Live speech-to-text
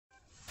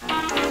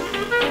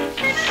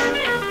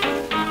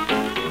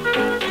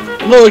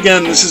Hello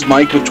again, this is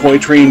Mike with Toy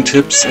Train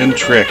Tips and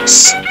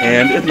Tricks,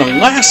 and in the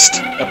last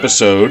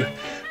episode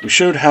we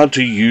showed how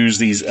to use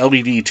these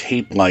LED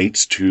tape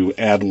lights to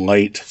add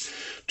light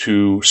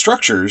to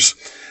structures,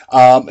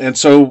 and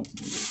so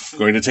I'm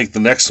going to take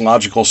the next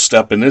logical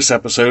step in this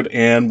episode,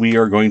 and we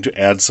are going to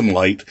add some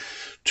light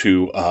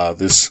to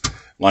this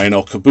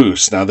Lionel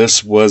Caboose. Now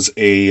this was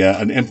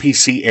an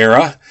MPC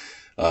era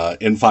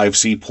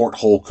N5C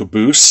Porthole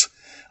Caboose.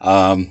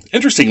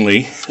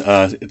 Interestingly,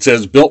 it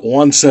says built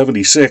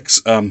 176.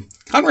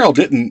 Conrail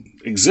didn't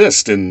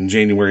exist in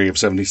January of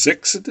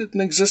 76. It didn't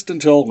exist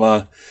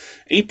until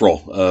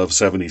April of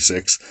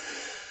 76.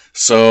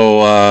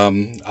 So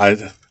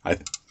I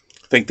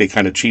think they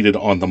kind of cheated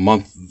on the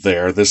month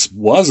there. This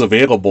was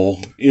available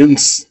in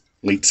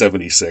late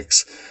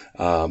 76,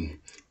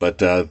 but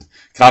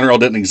Conrail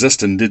didn't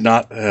exist and did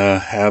not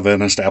have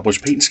an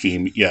established paint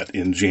scheme yet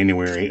in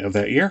January of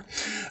that year.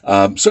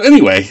 So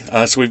anyway,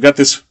 so we've got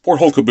this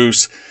Porthole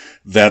Caboose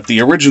that the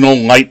original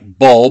light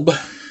bulb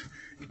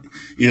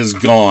is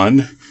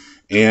gone,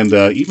 and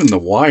even the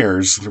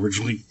wires that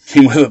originally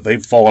came with it,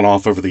 they've fallen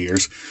off over the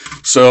years.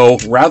 So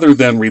rather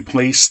than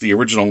replace the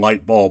original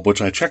light bulb,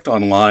 which I checked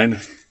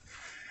online,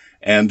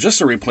 and just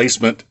a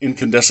replacement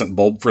incandescent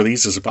bulb for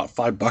these is about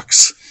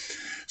 $5.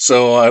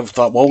 So I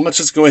thought, well, let's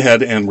just go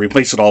ahead and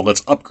replace it all.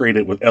 Let's upgrade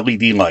it with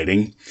LED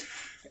lighting.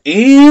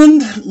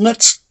 And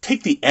let's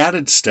take the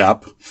added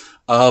step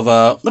of,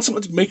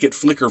 let's make it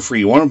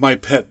flicker-free. One of my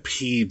pet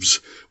peeves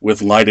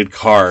with lighted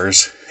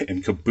cars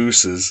and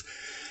cabooses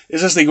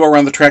is as they go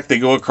around the track, they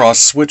go across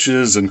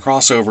switches and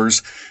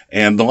crossovers,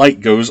 and the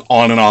light goes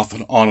on and off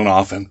and on and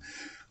off. And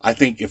I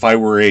think if I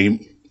were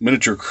a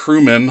miniature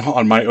crewman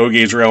on my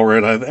O-gauge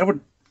railroad, that would...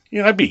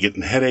 I'd be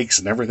getting headaches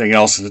and everything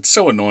else, and it's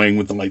so annoying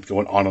with the light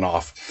going on and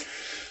off.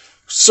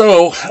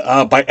 So,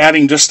 by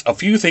adding just a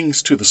few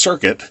things to the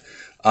circuit,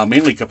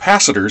 mainly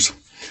capacitors,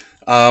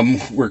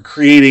 we're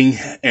creating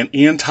an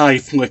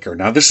anti-flicker.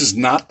 Now, this is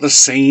not the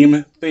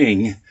same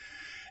thing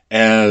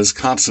as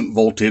constant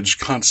voltage,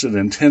 constant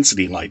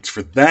intensity lights.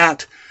 For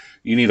that,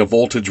 you need a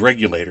voltage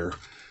regulator,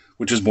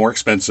 which is more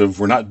expensive.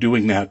 We're not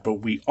doing that, but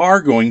we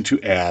are going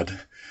to add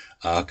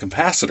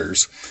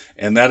capacitors,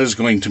 and that is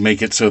going to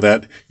make it so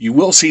that you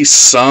will see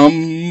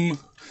some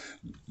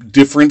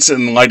difference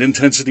in light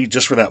intensity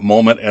just for that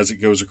moment as it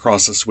goes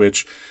across the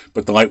switch,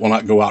 but the light will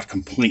not go out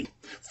completely.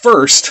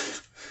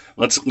 First,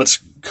 let's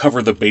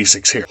cover the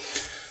basics here.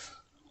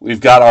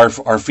 We've got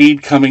our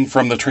feed coming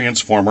from the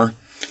transformer,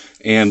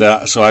 and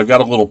so I've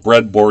got a little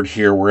breadboard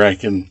here where I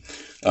can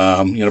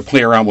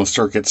play around with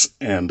circuits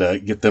and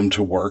get them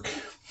to work.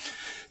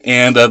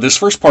 And this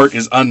first part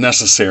is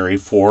unnecessary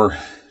for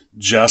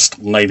just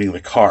lighting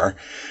the car.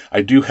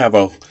 I do have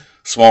a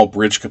small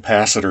bridge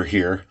capacitor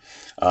here,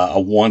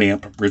 a 1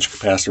 amp bridge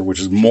capacitor,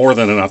 which is more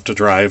than enough to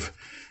drive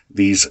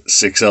these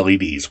 6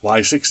 LEDs.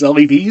 Why 6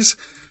 LEDs?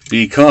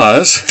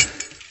 Because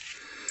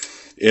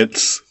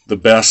it's the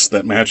best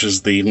that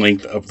matches the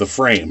length of the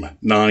frame.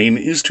 9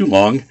 is too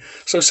long,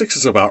 so 6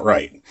 is about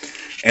right.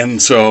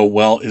 And so,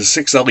 well, is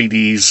 6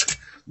 LEDs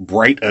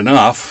bright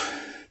enough?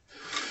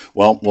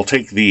 Well, we'll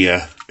take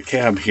the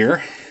cab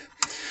here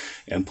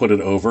and put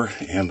it over,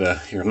 and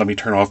here, let me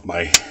turn off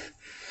my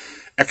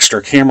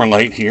extra camera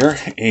light here,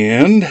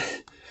 and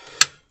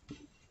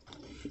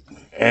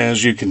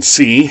as you can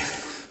see,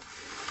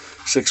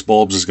 6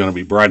 bulbs is going to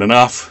be bright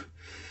enough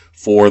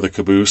for the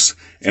Caboose,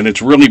 and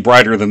it's really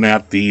brighter than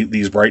that.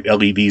 These bright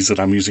LEDs that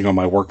I'm using on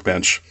my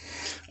workbench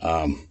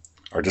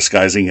are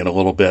disguising it a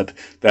little bit.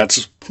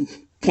 That's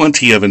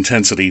plenty of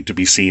intensity to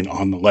be seen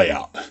on the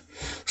layout.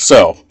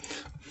 So,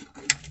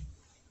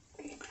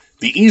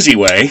 the easy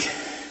way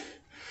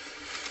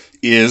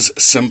is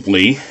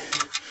simply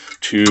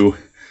to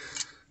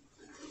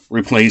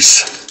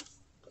replace,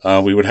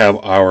 we would have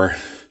our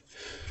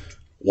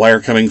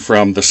wire coming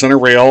from the center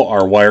rail,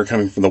 our wire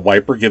coming from the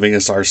wiper, giving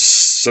us our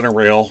center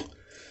rail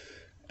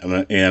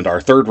and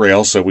our third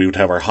rail, so we would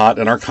have our hot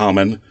and our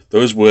common.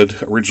 Those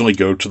would originally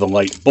go to the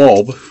light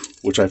bulb,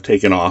 which I've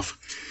taken off.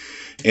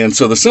 And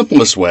so the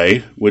simplest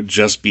way would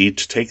just be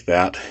to take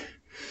that,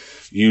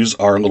 use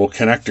our little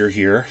connector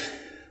here,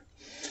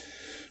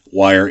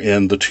 wire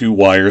in the 2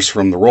 wires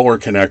from the roller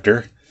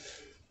connector,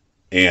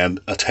 and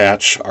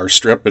attach our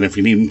strip. And if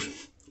you need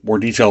more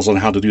details on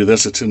how to do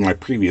this, it's in my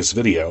previous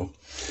video.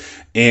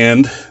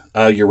 And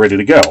you're ready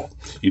to go.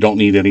 You don't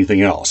need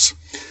anything else.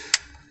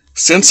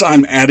 Since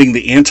I'm adding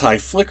the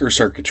anti-flicker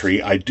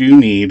circuitry, I do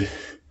need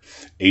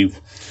a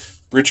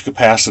bridge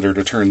capacitor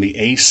to turn the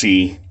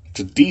AC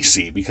to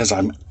DC, because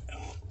I'm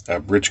a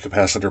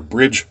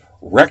bridge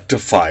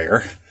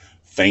rectifier.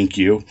 Thank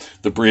you.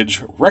 The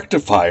bridge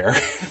rectifier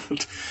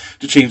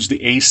to change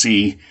the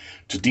AC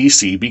to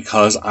DC,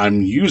 because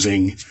I'm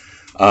using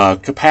a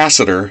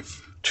capacitor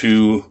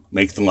to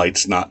make the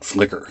lights not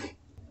flicker.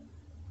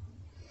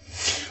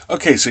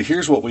 Okay, so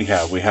here's what we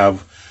have. We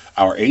have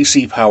our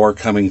AC power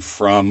coming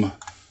from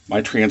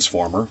my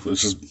transformer.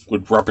 This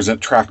would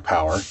represent track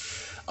power.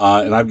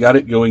 And I've got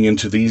it going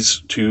into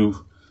these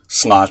 2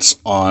 slots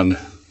on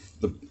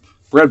the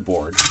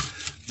breadboard.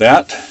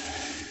 That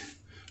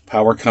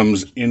Power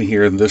comes in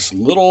here in this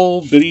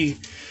little bitty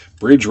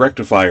bridge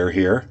rectifier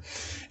here.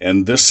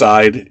 And this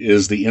side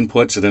is the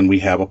inputs, and then we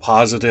have a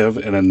positive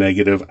and a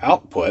negative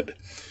output,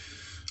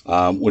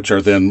 which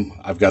are then,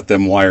 I've got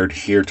them wired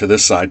here to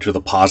this side to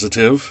the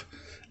positive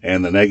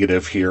and the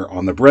negative here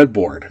on the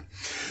breadboard.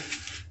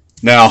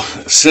 Now,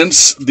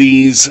 since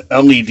these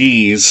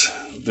LEDs,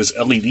 this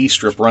LED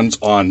strip runs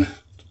on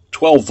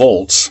 12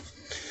 volts,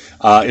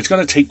 it's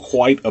going to take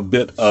quite a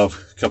bit of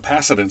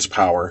capacitance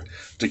power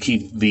to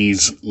keep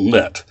these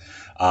lit.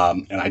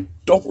 And I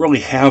don't really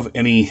have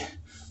any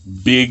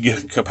big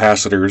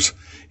capacitors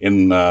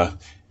in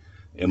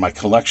my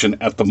collection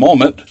at the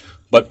moment,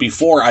 but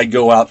before I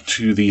go out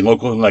to the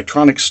local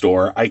electronics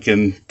store, I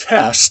can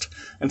test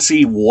and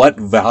see what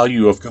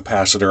value of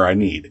capacitor I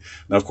need.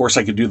 Now, of course,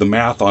 I could do the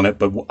math on it,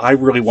 but I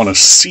really want to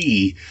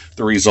see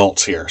the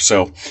results here.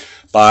 So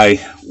by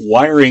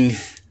wiring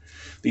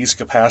these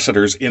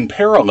capacitors in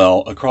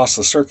parallel across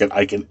the circuit,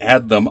 I can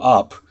add them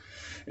up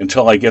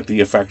until I get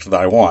the effect that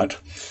I want,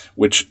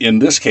 which in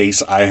this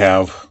case, I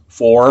have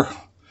 4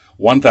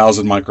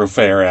 1000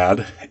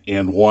 microfarad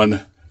and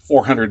 1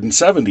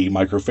 470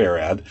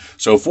 microfarad,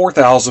 so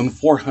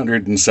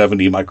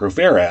 4,470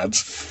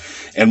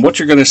 microfarads. And what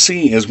you're going to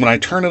see is when I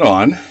turn it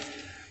on,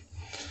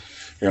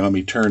 here, let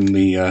me turn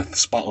the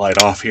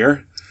spotlight off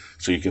here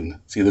so you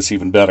can see this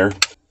even better.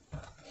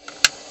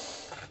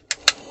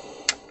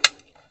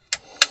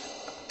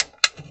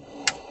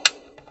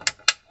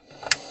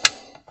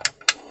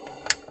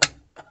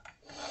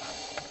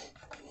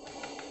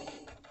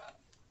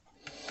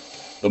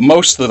 The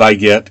most that I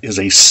get is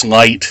a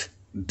slight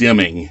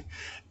dimming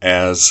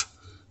as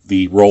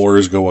the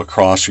rollers go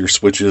across your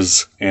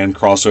switches and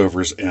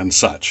crossovers and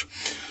such.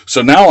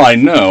 So now I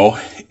know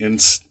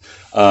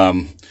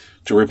to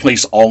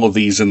replace all of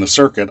these in the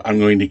circuit, I'm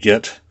going to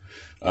get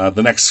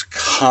the next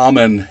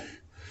common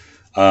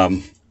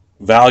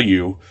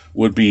value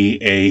would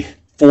be a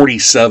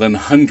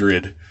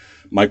 4700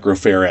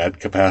 microfarad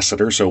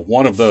capacitor. So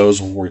one of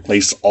those will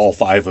replace all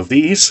 5 of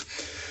these.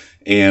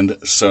 And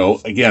so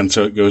again,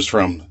 so it goes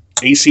from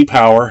AC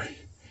power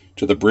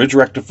to the bridge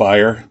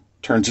rectifier,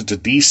 turns it to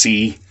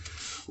DC,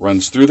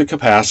 runs through the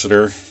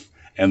capacitor,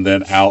 and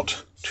then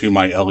out to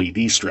my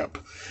LED strip.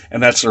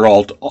 And that's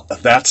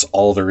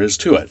all there is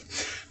to it.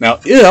 Now,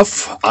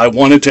 if I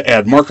wanted to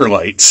add marker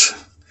lights,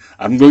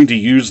 I'm going to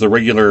use the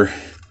regular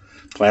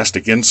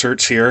plastic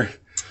inserts here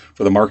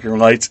for the marker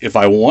lights. If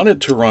I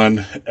wanted to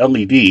run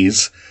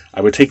LEDs,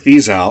 I would take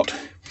these out,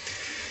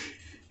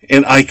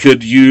 and I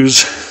could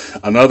use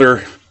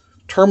another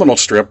terminal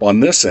strip on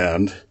this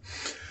end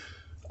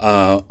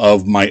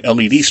of my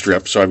LED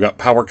strip. So I've got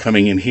power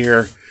coming in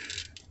here,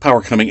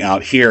 power coming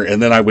out here,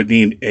 and then I would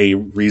need a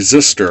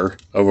resistor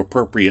of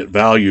appropriate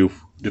value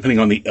depending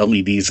on the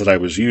LEDs that I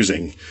was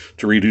using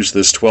to reduce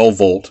this 12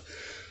 volt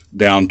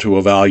down to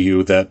a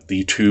value that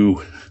the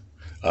 2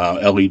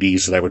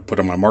 LEDs that I would put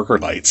on my marker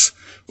lights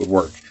would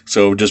work.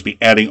 So it would just be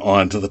adding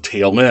on to the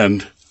tail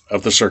end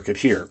of the circuit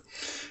here.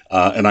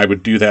 And I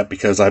would do that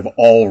because I've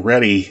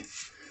already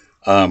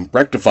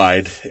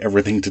rectified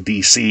everything to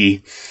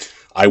DC.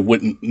 I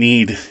wouldn't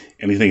need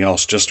anything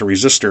else, just a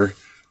resistor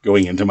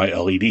going into my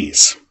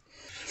LEDs.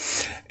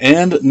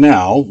 And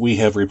now we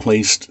have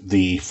replaced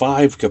the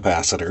 5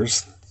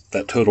 capacitors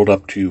that totaled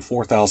up to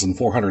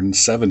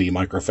 4,470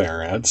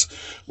 microfarads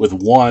with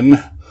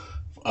one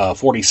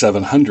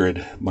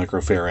 4,700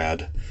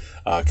 microfarad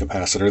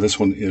capacitor. This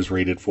one is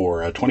rated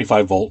for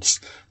 25 volts,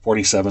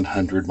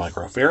 4,700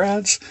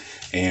 microfarads,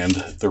 and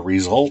the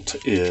result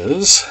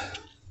is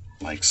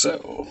like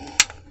so.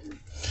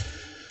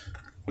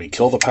 We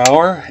kill the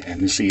power,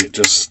 and you see it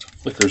just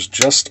flickers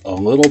just a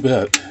little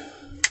bit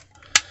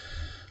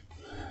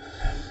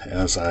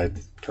as I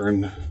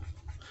turn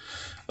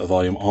the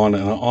volume on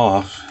and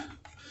off.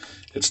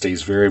 It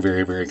stays very,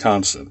 very, very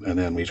constant, and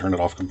then we turn it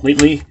off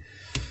completely,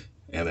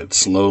 and it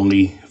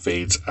slowly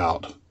fades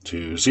out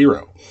to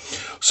 0.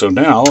 So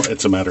now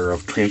it's a matter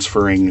of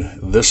transferring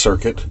this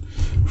circuit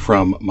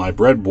from my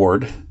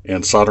breadboard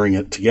and soldering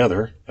it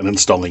together and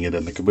installing it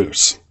in the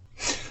Caboose.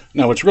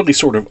 Now, it's really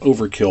sort of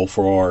overkill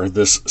for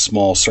this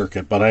small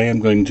circuit, but I am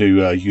going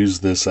to use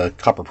this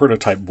copper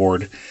prototype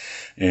board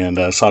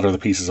and solder the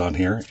pieces on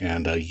here.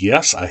 And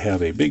yes, I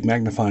have a big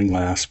magnifying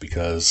glass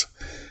because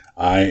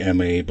I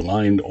am a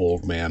blind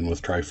old man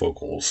with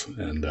trifocals.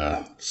 And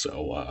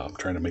so I'm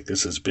trying to make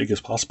this as big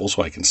as possible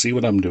so I can see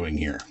what I'm doing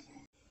here.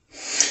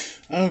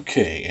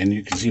 Okay, and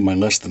you can see my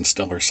less than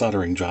stellar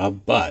soldering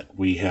job, but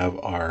we have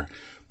our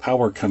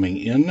power coming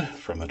in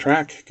from the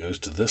track, goes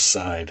to this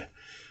side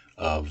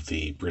of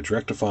the bridge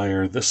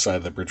rectifier. This side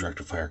of the bridge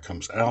rectifier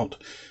comes out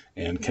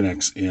and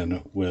connects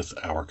in with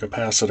our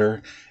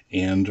capacitor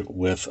and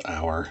with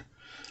our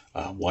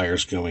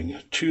wires going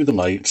to the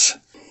lights.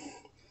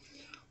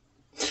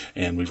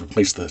 And we've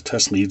replaced the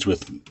test leads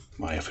with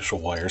my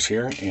official wires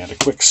here, and a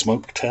quick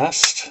smoke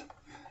test.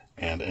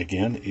 And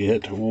again,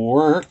 it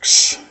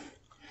works.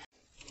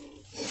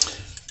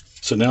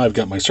 So now I've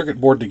got my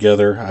circuit board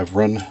together. I've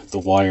run the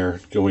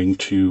wire going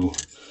to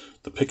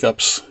the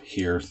pickups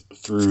here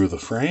through the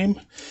frame,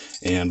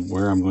 and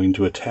where I'm going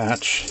to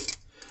attach,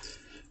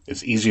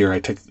 it's easier. I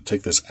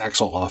take this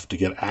axle off to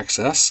get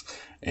access,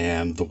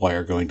 and the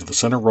wire going to the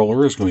center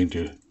roller is going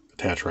to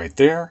attach right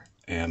there,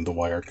 and the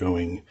wire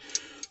going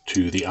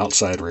to the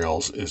outside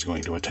rails is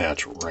going to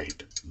attach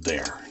right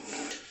there.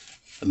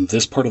 And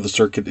this part of the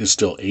circuit is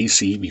still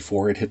AC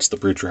before it hits the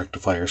bridge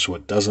rectifier, so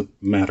it doesn't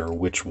matter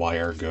which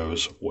wire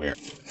goes where.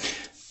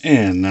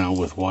 And now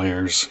with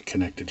wires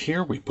connected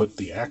here, we put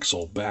the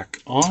axle back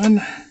on,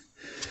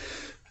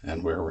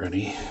 and we're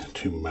ready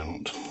to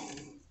mount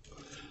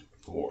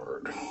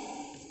board.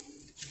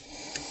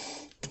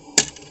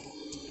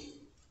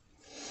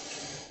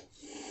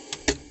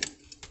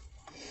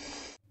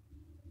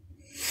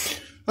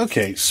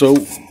 Okay, so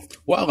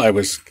while I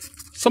was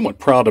somewhat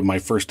proud of my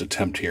first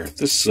attempt here,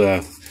 this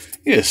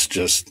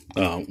just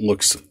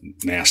looks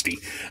nasty.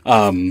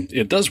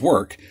 It does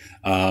work,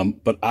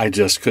 but I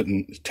just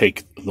couldn't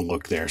take the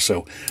look there.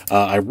 So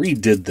I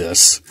redid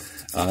this,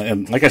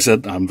 and like I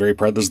said, I'm very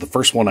proud. This is the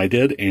first one I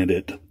did, and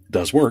it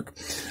does work.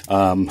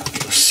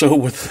 So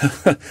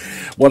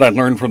with what I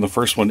learned from the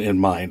first one in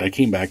mind, I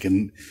came back,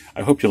 and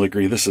I hope you'll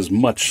agree this is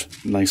much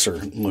nicer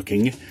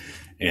looking,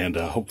 and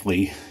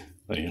hopefully,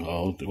 you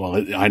know,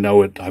 well, I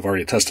know it, I've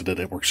already tested it,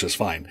 it works just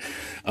fine.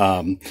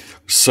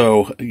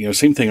 So, you know,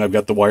 same thing, I've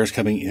got the wires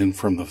coming in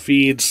from the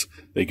feeds,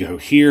 they go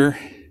here,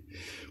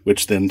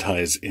 which then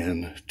ties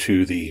in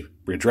to the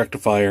bridge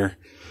rectifier.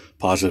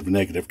 Positive and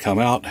negative come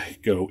out,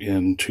 go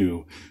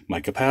into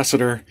my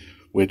capacitor,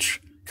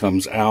 which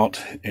comes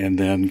out and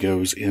then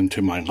goes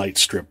into my light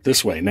strip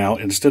this way. Now,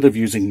 instead of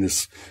using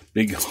this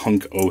big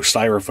hunk of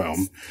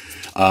styrofoam,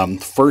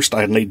 first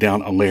I laid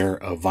down a layer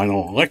of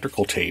vinyl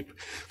electrical tape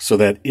so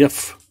that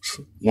if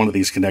one of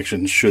these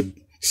connections should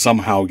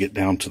somehow get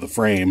down to the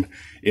frame,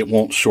 it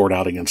won't short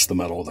out against the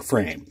metal of the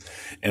frame.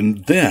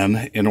 And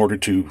then, in order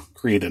to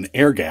create an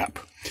air gap,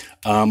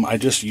 I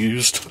just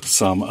used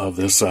some of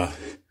this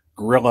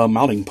Gorilla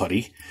mounting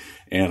putty,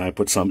 and I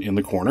put some in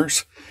the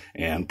corners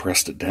and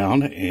pressed it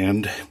down,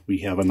 and we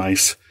have a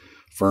nice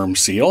firm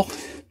seal.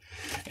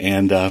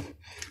 And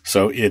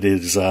so it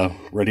is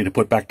ready to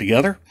put back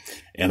together,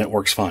 and it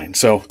works fine.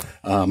 So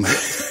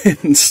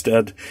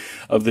instead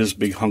of this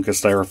big hunk of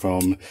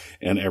styrofoam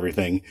and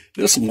everything,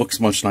 this looks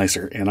much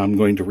nicer, and I'm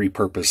going to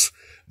repurpose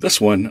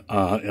this one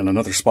in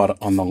another spot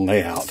on the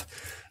layout.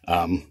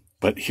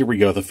 But here we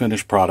go, the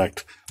finished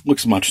product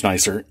looks much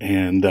nicer,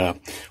 and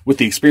with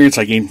the experience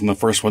I gained from the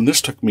first one,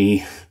 this took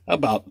me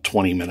about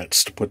 20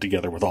 minutes to put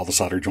together with all the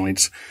solder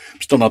joints.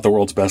 I'm still not the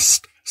world's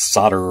best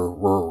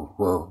solderer,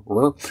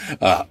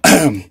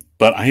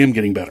 but I am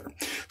getting better.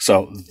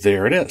 So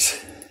there it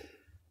is.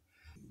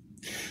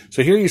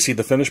 So here you see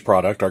the finished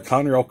product, our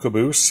Conrail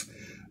Caboose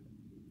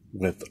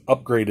with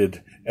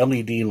upgraded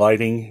LED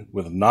lighting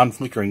with a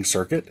non-flickering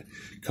circuit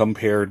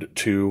compared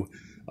to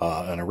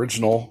an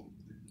original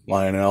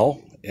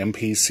Lionel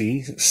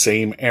MPC,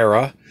 same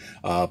era,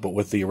 but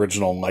with the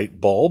original light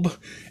bulb,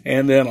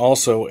 and then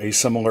also a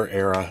similar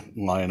era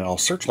Lionel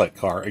Searchlight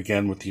car,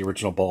 again with the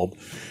original bulb.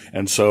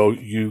 And so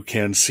you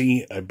can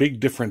see a big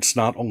difference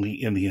not only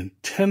in the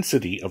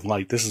intensity of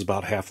light, this is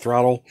about half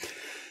throttle,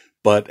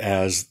 but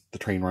as the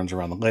train runs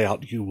around the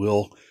layout, you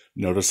will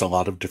notice a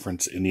lot of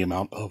difference in the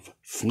amount of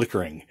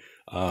flickering.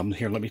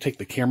 Here, let me take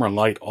the camera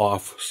light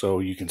off so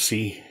you can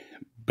see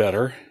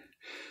better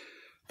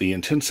the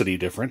intensity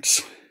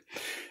difference.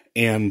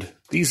 And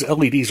these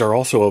LEDs are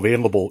also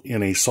available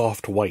in a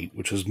soft white,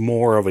 which is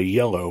more of a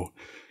yellow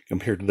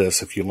compared to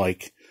this, if you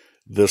like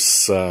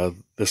this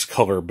this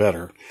color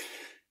better.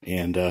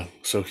 And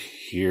so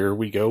here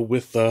we go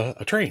with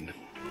a train.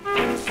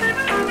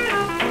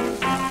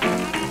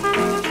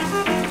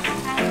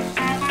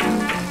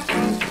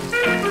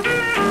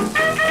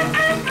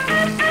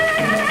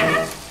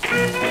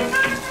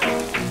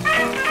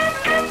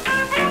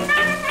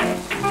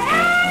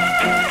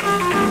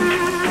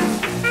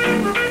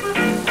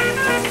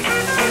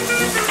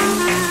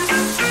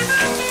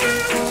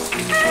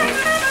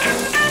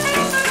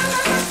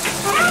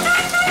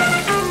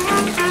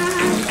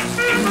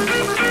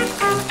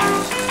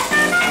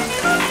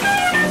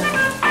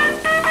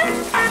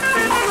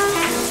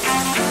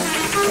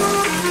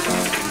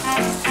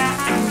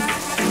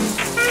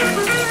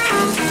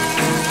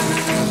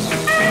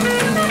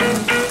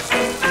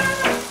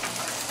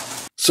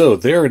 So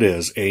there it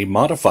is, a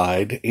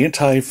modified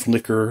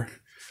anti-flicker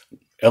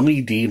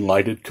LED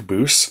lighted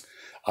caboose.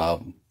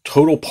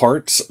 Total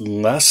parts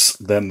less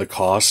than the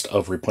cost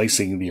of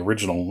replacing the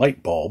original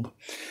light bulb.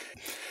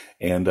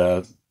 And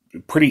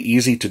pretty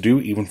easy to do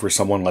even for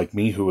someone like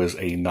me who is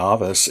a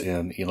novice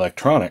in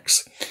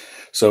electronics.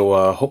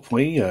 So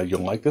hopefully you'll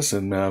like this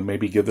and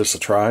maybe give this a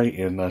try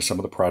in some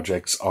of the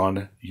projects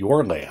on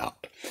your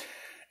layout.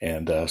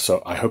 And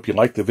so I hope you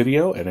like the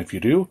video, and if you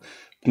do,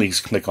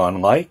 please click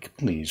on like,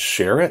 please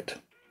share it,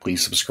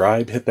 please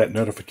subscribe, hit that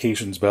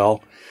notifications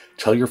bell,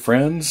 tell your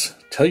friends,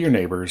 tell your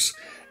neighbors,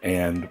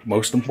 and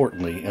most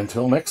importantly,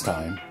 until next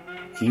time,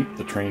 keep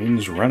the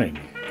trains running.